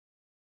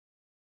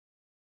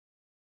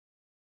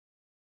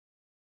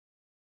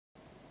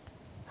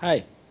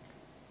Hi,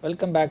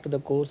 welcome back to the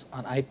course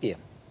on IPM.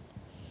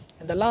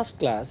 In the last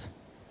class,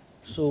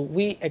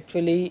 we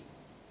actually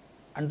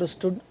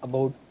understood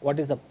about what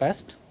is a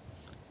pest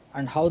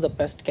and how the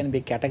pest can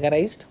be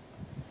categorized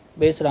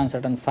based on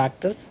certain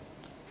factors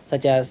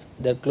such as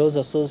their close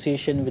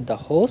association with the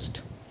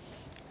host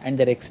and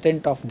their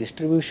extent of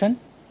distribution,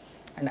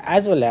 and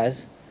as well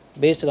as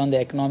based on the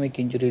economic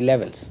injury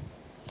levels.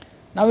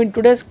 Now in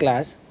today's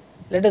class,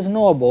 let us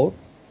know about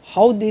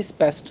how these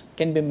pests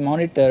can be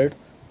monitored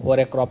over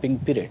a cropping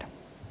period.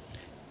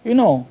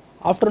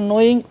 After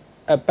knowing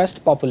a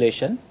pest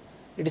population,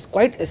 it is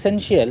quite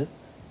essential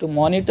to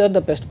monitor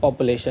the pest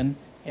population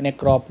in a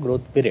crop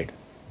growth period.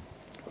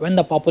 When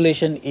the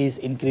population is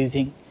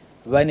increasing,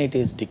 when it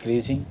is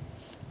decreasing,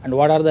 and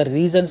what are the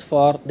reasons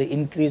for the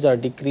increase or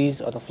decrease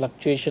or the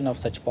fluctuation of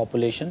such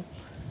population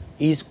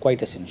is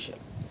quite essential.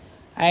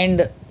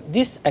 And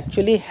this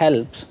actually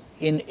helps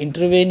in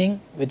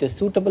intervening with the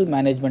suitable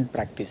management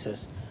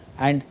practices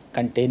and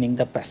containing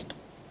the pest.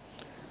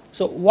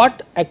 So,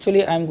 what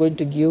actually I am going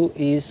to give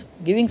is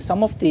giving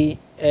some of the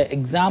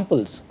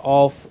examples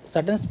of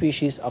certain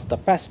species of the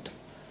pest.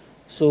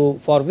 So,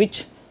 for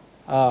which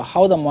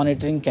how the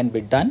monitoring can be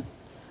done,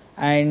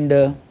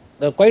 and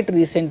quite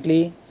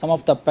recently some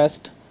of the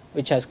pest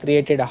which has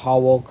created a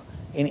havoc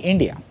in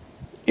India.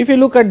 If you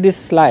look at this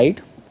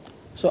slide,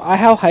 so I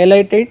have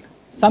highlighted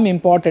some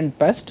important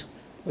pests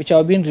which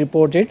have been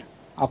reported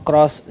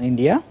across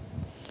India.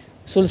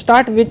 So, we will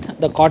start with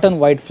the cotton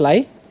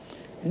whitefly.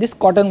 This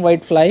cotton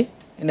whitefly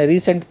in a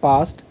recent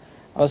past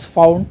was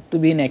found to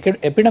be in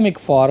epidemic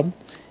form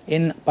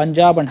in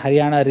Punjab and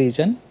Haryana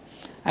region,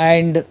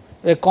 and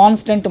a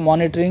constant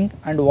monitoring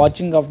and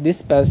watching of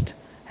this pest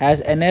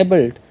has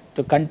enabled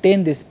to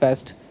contain this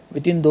pest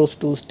within those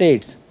two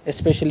states,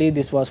 especially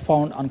this was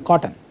found on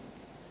cotton.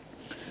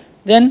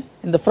 Then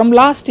from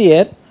last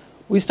year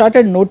we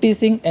started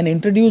noticing an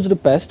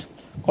introduced pest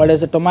called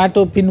as a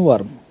tomato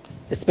pinworm,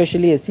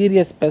 especially a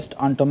serious pest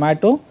on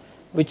tomato,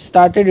 which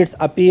started its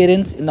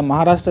appearance in the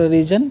Maharashtra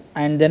region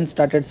and then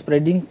started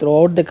spreading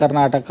throughout the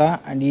Karnataka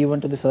and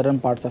even to the southern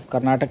parts of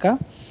Karnataka.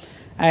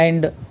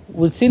 And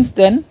since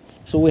then,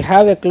 so we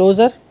have a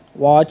closer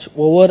watch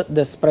over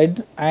the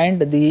spread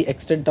and the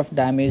extent of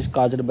damage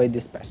caused by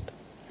this pest.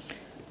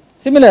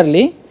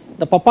 Similarly,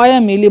 the papaya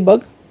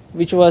mealybug,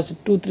 which was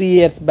 2-3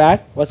 years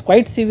back, was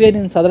quite severe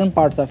in southern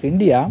parts of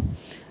India,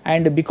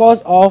 and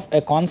because of a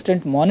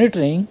constant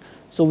monitoring,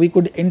 so we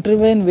could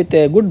intervene with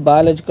a good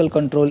biological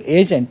control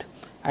agent,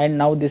 and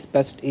now this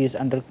pest is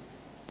under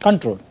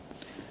control.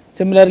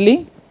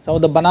 Similarly, some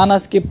of the banana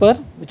skipper,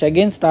 which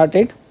again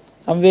started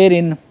somewhere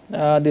in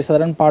the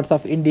southern parts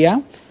of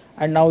India,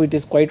 and now it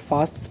is quite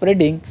fast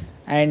spreading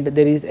and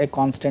there is a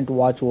constant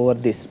watch over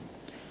this.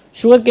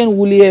 Sugarcane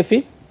woolly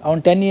aphid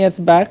around 10 years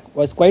back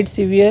was quite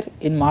severe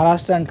in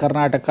Maharashtra and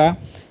Karnataka,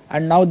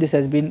 and now this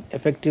has been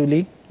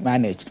effectively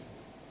managed.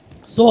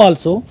 So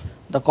also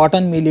the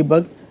cotton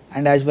mealybug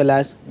and as well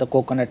as the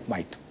coconut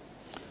mite.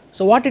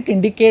 So what it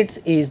indicates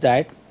is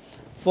that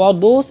for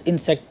those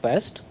insect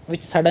pests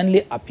which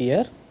suddenly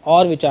appear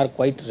or which are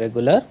quite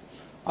regular,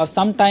 or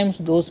sometimes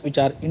those which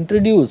are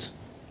introduced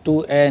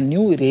to a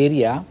new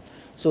area,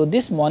 so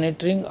this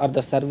monitoring or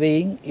the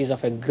surveying is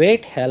of a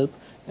great help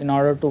in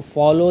order to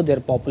follow their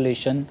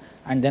population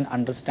and then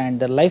understand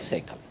their life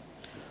cycle.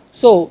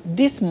 So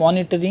this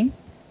monitoring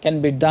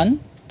can be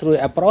done through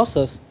a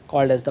process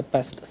called as the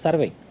pest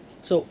survey.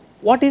 So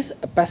what is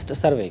a pest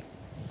survey?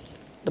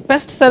 The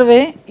pest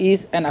survey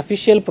is an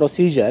official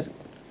procedure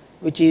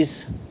which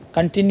is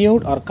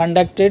continued or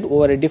conducted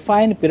over a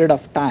defined period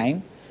of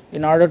time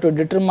in order to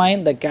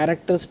determine the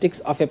characteristics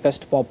of a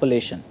pest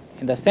population,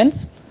 in the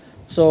sense,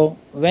 so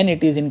when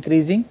it is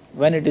increasing,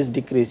 when it is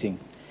decreasing,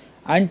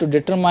 and to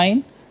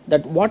determine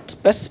that what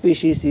pest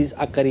species is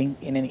occurring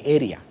in an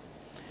area.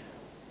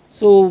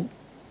 So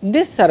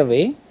this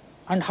survey,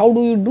 and how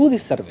do you do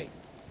this survey?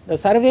 The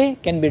survey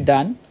can be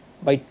done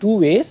by two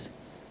ways.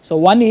 So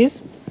one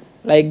is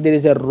like there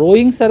is a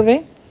roving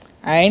survey,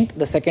 and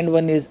the second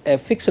one is a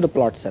fixed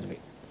plot survey.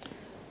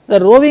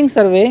 The roving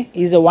survey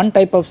is a one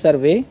type of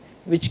survey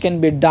which can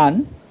be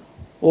done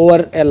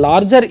over a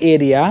larger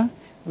area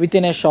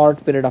within a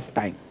short period of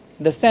time.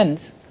 In the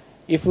sense,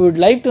 if we would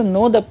like to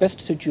know the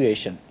pest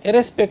situation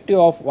irrespective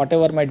of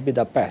whatever might be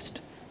the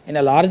pest in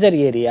a larger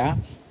area,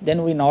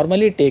 then we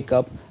normally take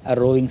up a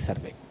roving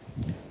survey.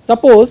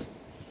 Suppose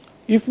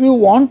if you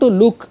want to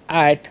look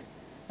at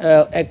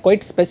a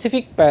quite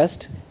specific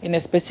pest in a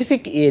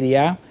specific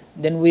area,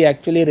 then we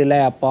actually rely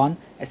upon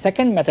a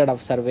second method of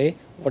survey,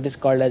 what is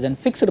called as a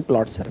fixed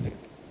plot survey.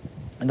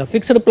 In the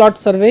fixed plot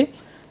survey,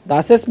 the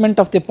assessment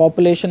of the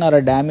population or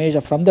a damage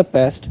from the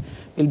pest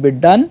will be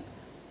done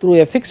through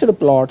a fixed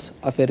plots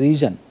of a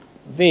region,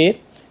 where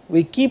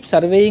we keep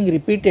surveying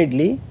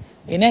repeatedly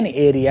in an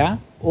area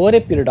over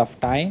a period of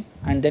time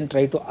and then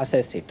try to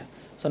assess it.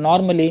 So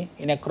normally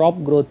in a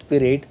crop growth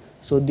period,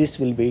 so this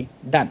will be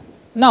done.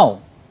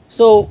 Now,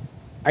 so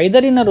either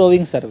in a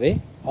roving survey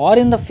or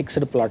in the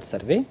fixed plot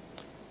survey,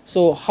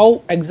 so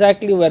how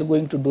exactly we are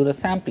going to do the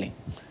sampling?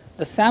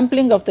 the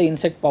sampling of the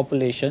insect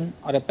population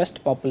or a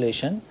pest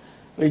population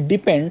will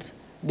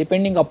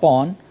depending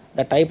upon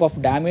the type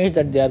of damage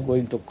that they are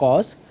going to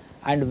cause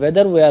and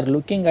whether we are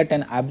looking at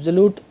an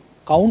absolute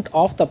count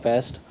of the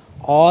pest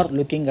or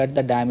looking at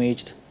the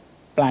damaged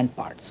plant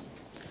parts.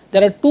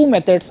 There are two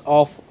methods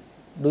of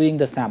doing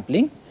the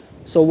sampling.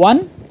 So,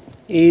 one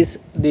is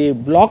the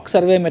block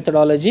survey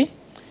methodology.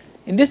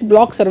 In this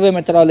block survey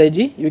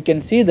methodology, you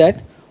can see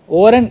that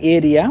over an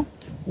area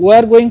we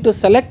are going to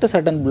select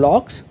certain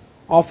blocks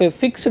of a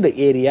fixed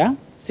area,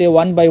 say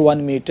 1 by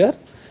 1 meter,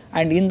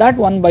 and in that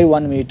 1 by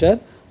 1 meter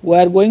we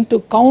are going to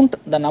count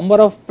the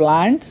number of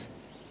plants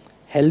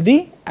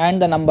healthy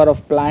and the number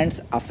of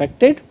plants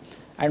affected,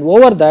 and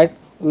over that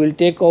we will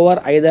take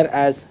over either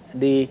as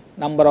the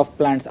number of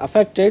plants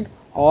affected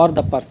or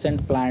the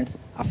percent plants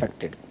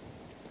affected.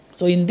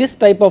 So, in this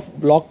type of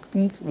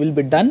blocking will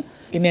be done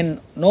in a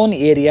known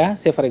area,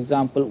 say for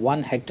example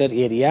 1 hectare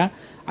area,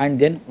 and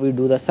then we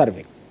do the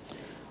survey.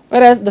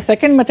 Whereas the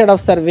second method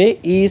of survey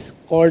is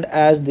called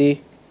as the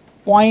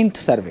point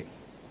survey.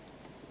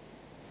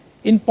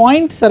 In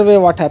point survey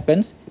what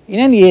happens in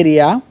an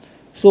area,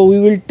 so we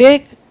will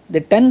take the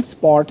 10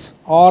 spots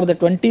or the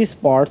 20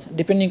 spots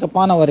depending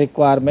upon our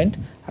requirement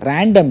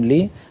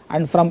randomly,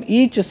 and from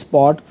each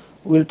spot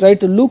we will try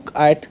to look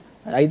at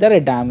either a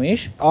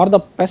damage or the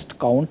pest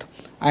count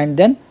and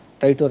then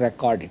try to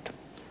record it.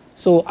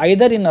 So,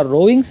 either in a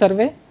roving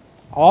survey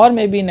or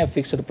maybe in a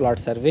fixed plot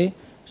survey,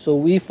 so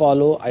we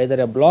follow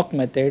either a block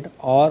method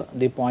or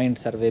the point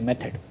survey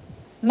method.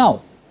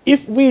 Now,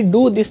 if we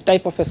do this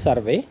type of a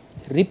survey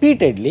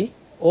repeatedly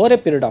over a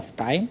period of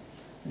time,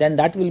 then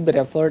that will be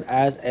referred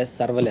as a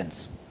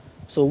surveillance.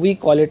 So, we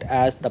call it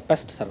as the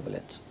pest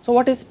surveillance. So,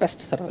 what is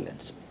pest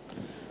surveillance?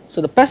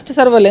 So, the pest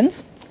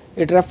surveillance,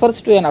 it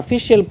refers to an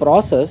official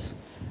process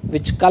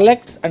which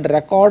collects and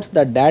records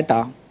the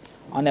data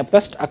on a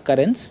pest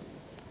occurrence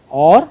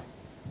or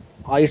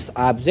its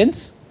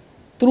absence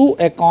through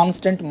a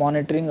constant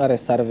monitoring or a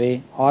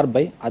survey or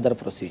by other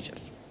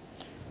procedures.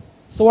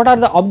 So, what are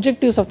the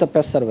objectives of the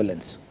pest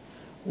surveillance?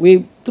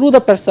 Through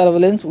the pest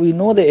surveillance we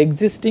know the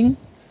existing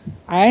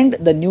and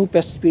the new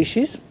pest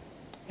species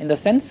in the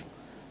sense,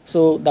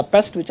 so the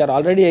pests which are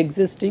already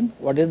existing,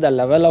 what is the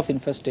level of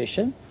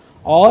infestation,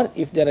 or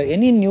if there are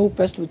any new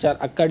pests which are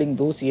occurred in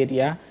those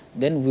area,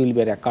 then we will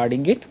be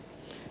recording it.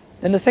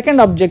 Then the second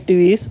objective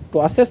is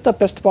to assess the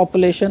pest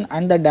population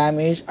and the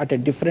damage at a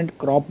different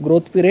crop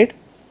growth period,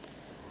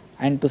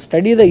 and to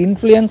study the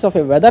influence of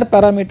a weather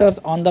parameters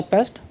on the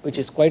pest, which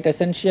is quite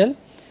essential,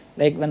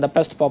 like when the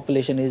pest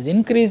population is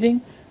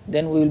increasing,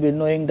 then we will be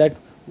knowing that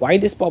why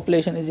this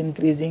population is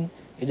increasing,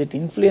 is it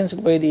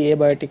influenced by the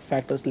abiotic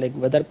factors like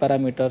weather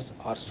parameters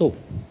or so.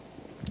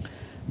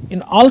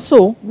 And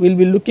also we will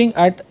be looking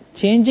at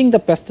changing the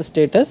pest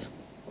status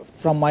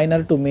from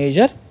minor to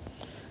major,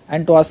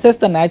 and to assess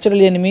the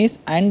natural enemies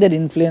and their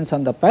influence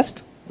on the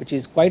pest, which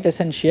is quite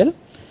essential,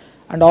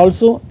 and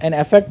also an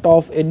effect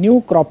of a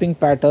new cropping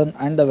pattern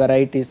and the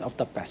varieties of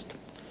the pest.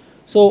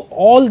 So,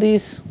 all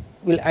these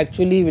will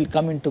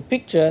come into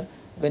picture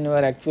when you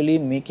are actually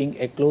making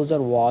a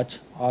closer watch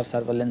or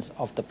surveillance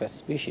of the pest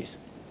species.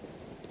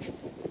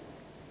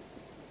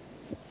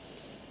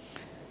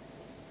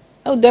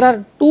 Now, there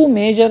are two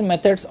major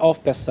methods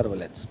of pest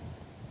surveillance.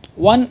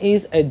 One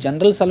is a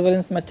general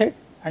surveillance method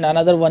and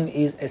another one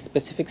is a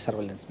specific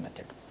surveillance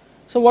method.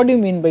 So, what do you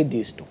mean by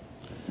these two?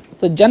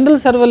 So, general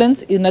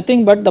surveillance is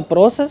nothing but the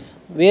process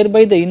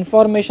whereby the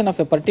information of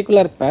a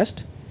particular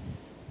pest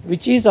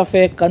which is of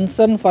a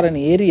concern for an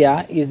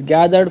area is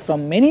gathered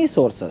from many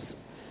sources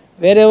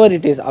wherever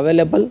it is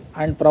available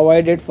and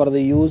provided for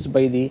the use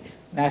by the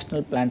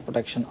National Plant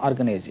Protection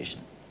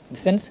Organization. In the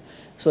sense,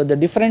 so the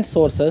different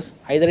sources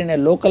either in a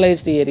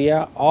localized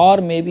area or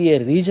maybe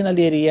a regional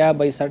area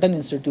by certain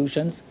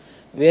institutions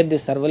where the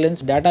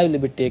surveillance data will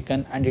be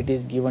taken and it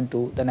is given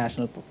to the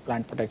National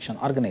Plant Protection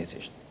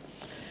Organization.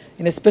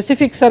 In a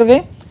specific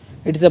survey,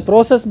 it is a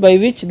process by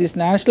which this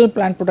National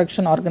Plant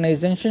Protection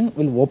Organization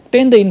will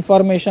obtain the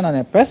information on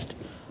a pest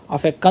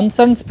of a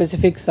concerned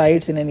specific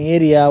sites in an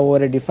area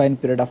over a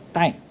defined period of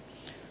time.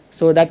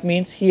 So, that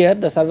means here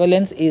the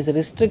surveillance is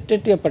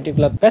restricted to a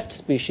particular pest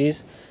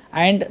species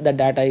and the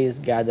data is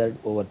gathered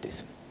over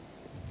this.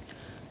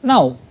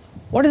 Now,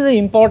 what is the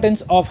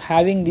importance of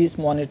having this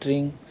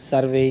monitoring,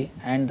 survey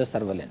and the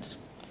surveillance?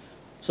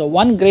 So,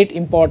 one great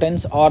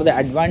importance or the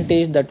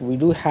advantage that we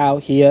do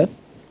have here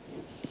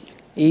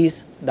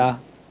is the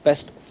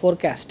pest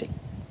forecasting.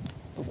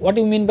 What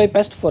do you mean by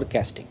pest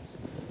forecasting?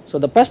 So,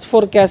 the pest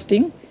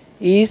forecasting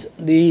is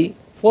the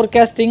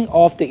forecasting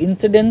of the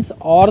incidence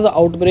or the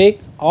outbreak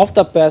of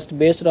the pest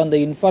based on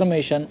the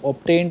information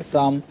obtained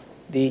from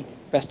the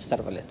pest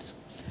surveillance.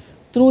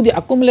 Through the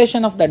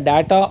accumulation of the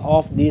data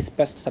of these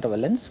pest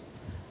surveillance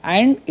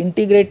and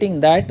integrating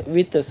that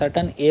with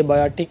certain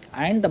abiotic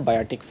and the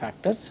biotic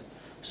factors,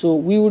 so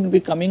we would be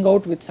coming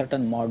out with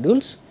certain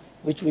modules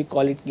which we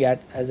call it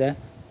as a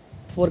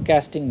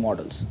forecasting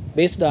models,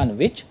 based on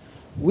which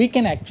we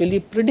can actually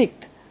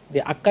predict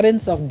the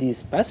occurrence of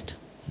these pests,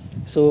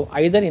 so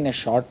either in a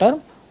short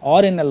term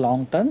or in a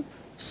long term,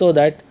 so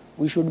that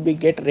we should be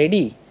get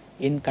ready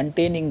in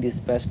containing this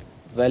pest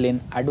well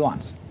in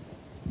advance.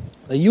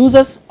 The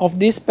uses of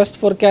this pest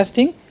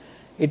forecasting,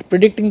 it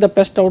predicting the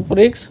pest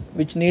outbreaks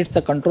which needs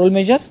the control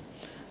measures,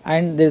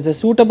 and there is a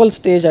suitable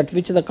stage at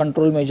which the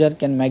control measure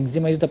can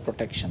maximize the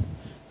protection.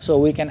 So,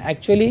 we can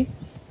actually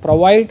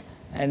provide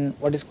and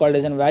what is called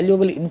as an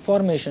valuable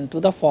information to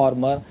the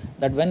farmer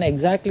that when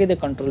exactly the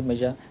control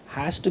measure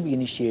has to be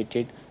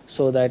initiated,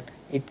 so that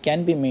it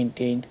can be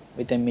maintained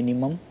with a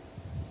minimum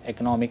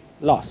economic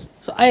loss.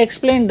 So, I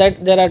explained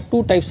that there are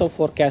two types of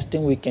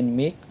forecasting we can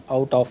make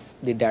out of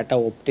the data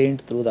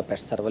obtained through the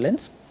pest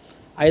surveillance.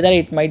 Either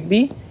it might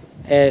be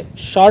a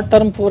short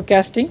term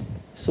forecasting,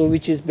 so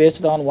which is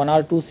based on 1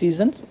 or 2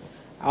 seasons,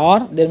 or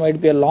there might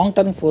be a long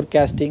term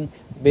forecasting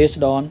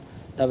based on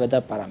the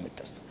weather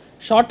parameters.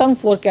 Short term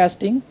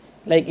forecasting,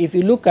 like if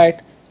you look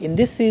at in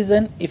this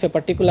season, if a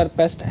particular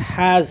pest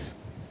has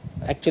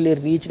actually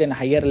reached a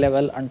higher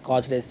level and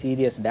caused a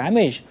serious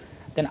damage,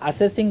 then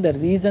assessing the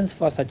reasons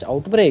for such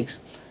outbreaks,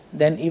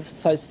 then if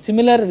such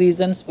similar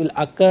reasons will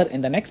occur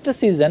in the next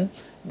season,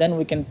 then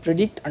we can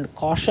predict and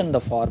caution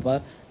the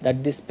farmer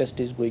that this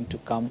pest is going to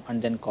come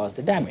and then cause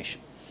the damage.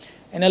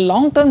 In a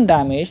long term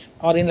damage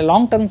or in a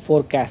long term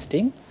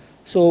forecasting,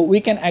 so we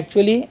can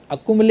actually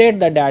accumulate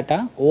the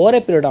data over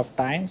a period of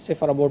time, say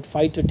for about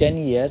 5 to 10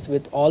 years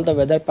with all the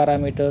weather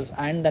parameters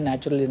and the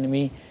natural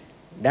enemy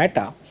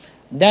data.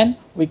 Then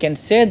we can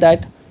say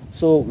that,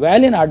 so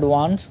well in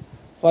advance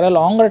for a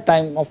longer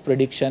time of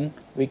prediction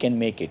we can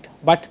make it,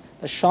 but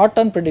the short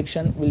term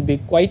prediction will be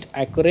quite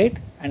accurate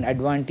and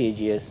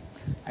advantageous,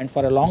 and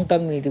for a long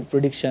term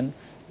prediction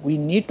we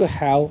need to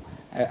have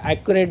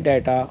accurate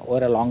data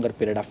over a longer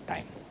period of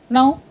time.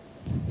 Now,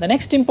 the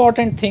next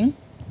important thing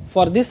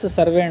for this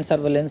survey and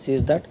surveillance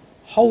is that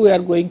how we are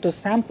going to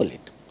sample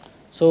it.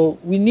 So,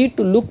 we need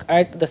to look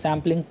at the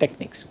sampling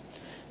techniques.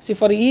 See,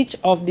 for each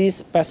of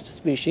these pest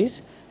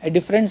species, a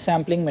different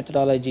sampling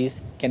methodologies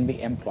can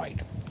be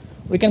employed.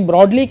 We can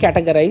broadly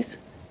categorize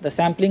the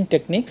sampling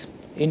techniques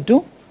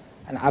into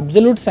an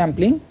absolute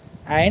sampling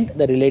and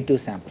the relative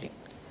sampling.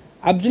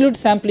 Absolute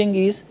sampling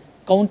is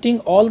counting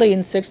all the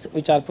insects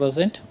which are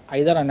present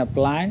either on a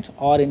plant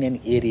or in an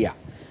area,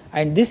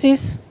 and this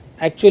is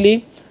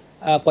actually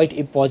quite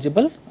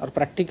impossible or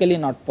practically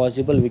not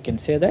possible, we can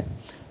say that.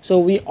 So,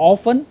 we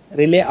often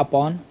rely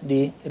upon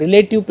the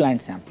relative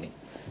plant sampling,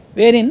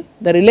 wherein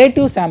the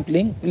relative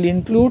sampling will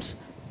includes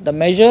the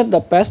measure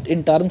the pest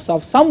in terms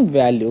of some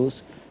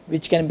values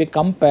which can be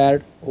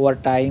compared over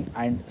time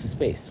and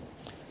space.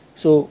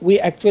 So, we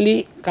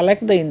actually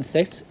collect the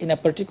insects in a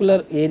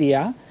particular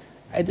area,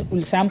 we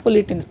will sample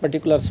it in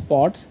particular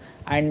spots,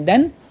 and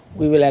then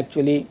we will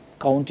actually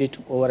count it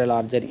over a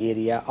larger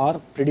area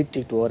or predict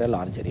it over a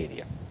larger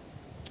area.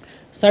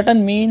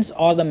 Certain means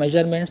or the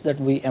measurements that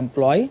we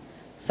employ,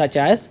 such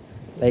as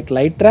like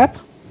light trap,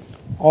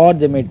 or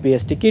there might be a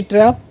sticky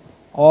trap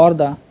or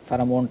the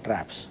pheromone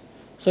traps.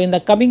 So, in the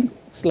coming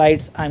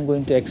slides I am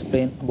going to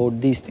explain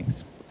about these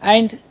things.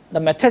 And the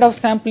method of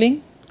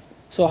sampling,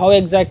 so how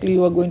exactly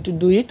you are going to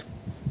do it.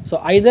 So,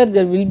 either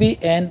there will be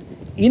an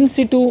in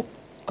situ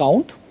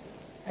count,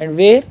 and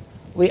where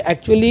we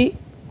actually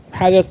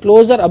have a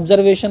closer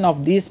observation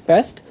of these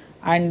pests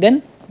and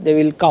then they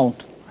will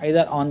count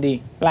either on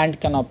the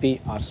plant canopy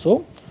or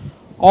so,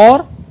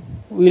 or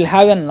we will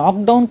have a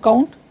knockdown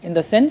count in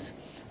the sense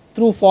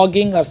through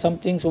fogging or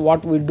something. So,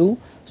 what we do,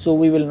 so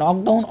we will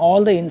knock down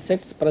all the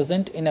insects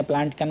present in a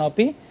plant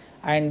canopy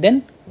and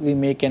then we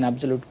make an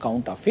absolute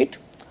count of it,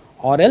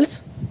 or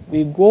else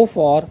we go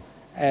for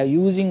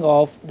using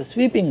of the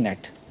sweeping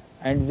net,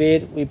 and where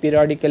we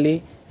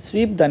periodically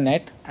sweep the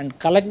net and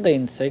collect the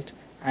insect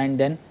and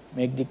then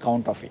make the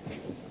count of it.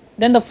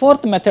 Then the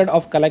fourth method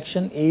of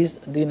collection is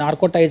the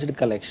narcotized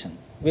collection,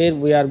 where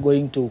we are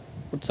going to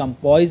put some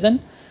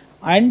poison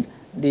and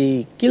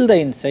kill the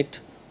insect,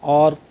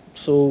 or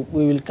so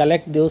we will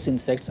collect those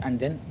insects and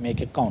then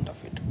make a count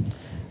of it.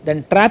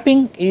 Then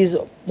trapping is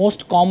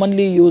most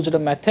commonly used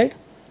method,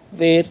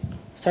 where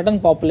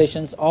certain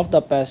populations of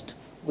the pest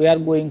we are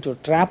going to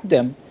trap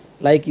them,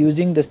 like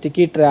using the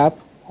sticky trap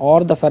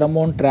or the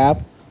pheromone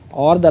trap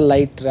or the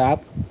light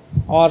trap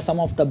or some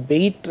of the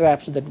bait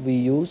traps that we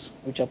use,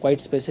 which are quite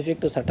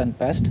specific to certain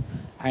pests,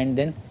 and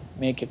then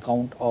make a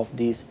count of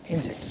these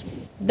insects.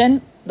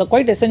 Then the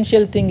quite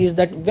essential thing is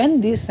that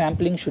when this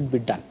sampling should be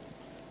done.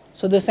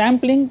 So, the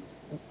sampling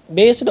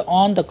based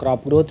on the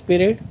crop growth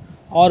period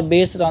or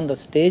based on the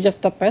stage of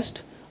the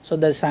pest, so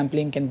the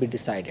sampling can be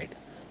decided.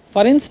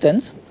 For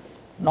instance,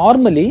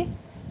 normally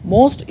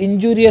most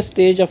injurious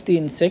stage of the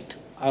insect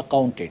are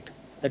counted.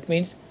 That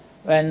means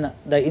when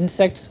the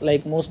insects,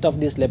 like most of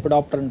these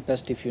lepidopteran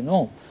pests, if you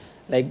know,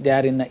 like they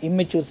are in the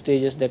immature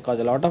stages, they cause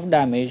a lot of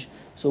damage.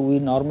 So, we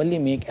normally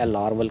make a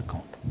larval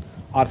count,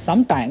 or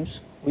sometimes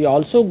we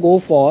also go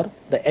for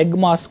the egg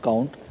mass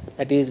count,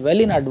 that is well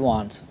in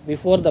advance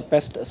before the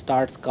pest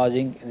starts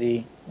causing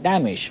the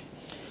damage,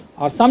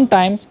 or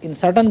sometimes in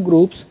certain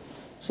groups,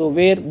 so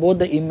where both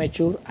the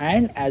immature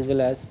and as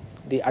well as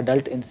the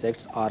adult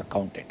insects are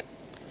counted.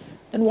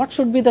 Then what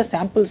should be the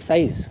sample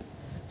size?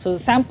 So, the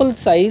sample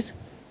size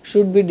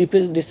should be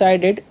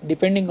decided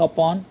depending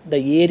upon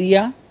the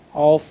area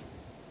of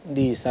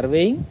the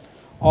surveying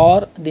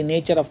or the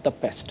nature of the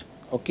pest.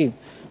 Okay.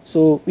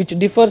 So, which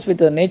differs with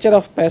the nature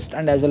of pest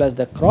and as well as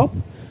the crop.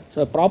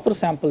 So, a proper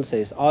sample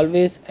size,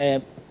 always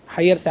a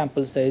higher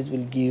sample size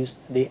will give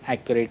the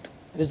accurate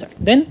result.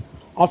 Then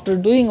after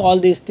doing all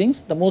these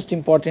things, the most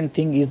important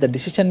thing is the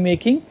decision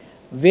making,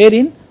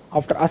 wherein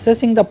after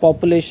assessing the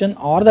population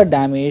or the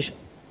damage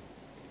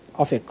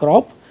of a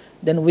crop,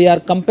 then we are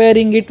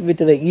comparing it with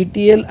the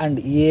ETL and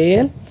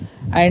EAL,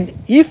 and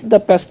if the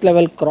pest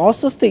level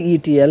crosses the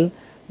ETL,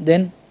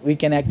 then we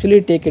can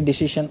actually take a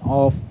decision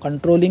of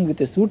controlling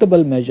with a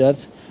suitable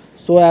measures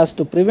so as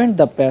to prevent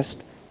the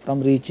pest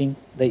from reaching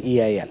the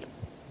EIL.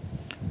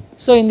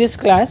 So, in this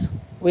class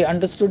we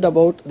understood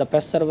about the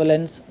pest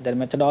surveillance, their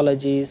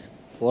methodologies,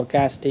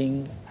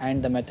 forecasting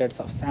and the methods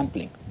of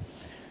sampling.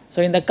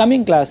 So, in the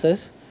coming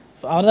classes,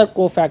 another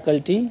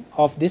co-faculty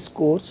of this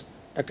course,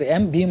 Dr.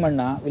 M.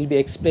 Bhimanna, will be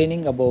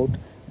explaining about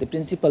the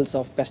principles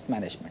of pest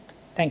management.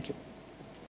 Thank you.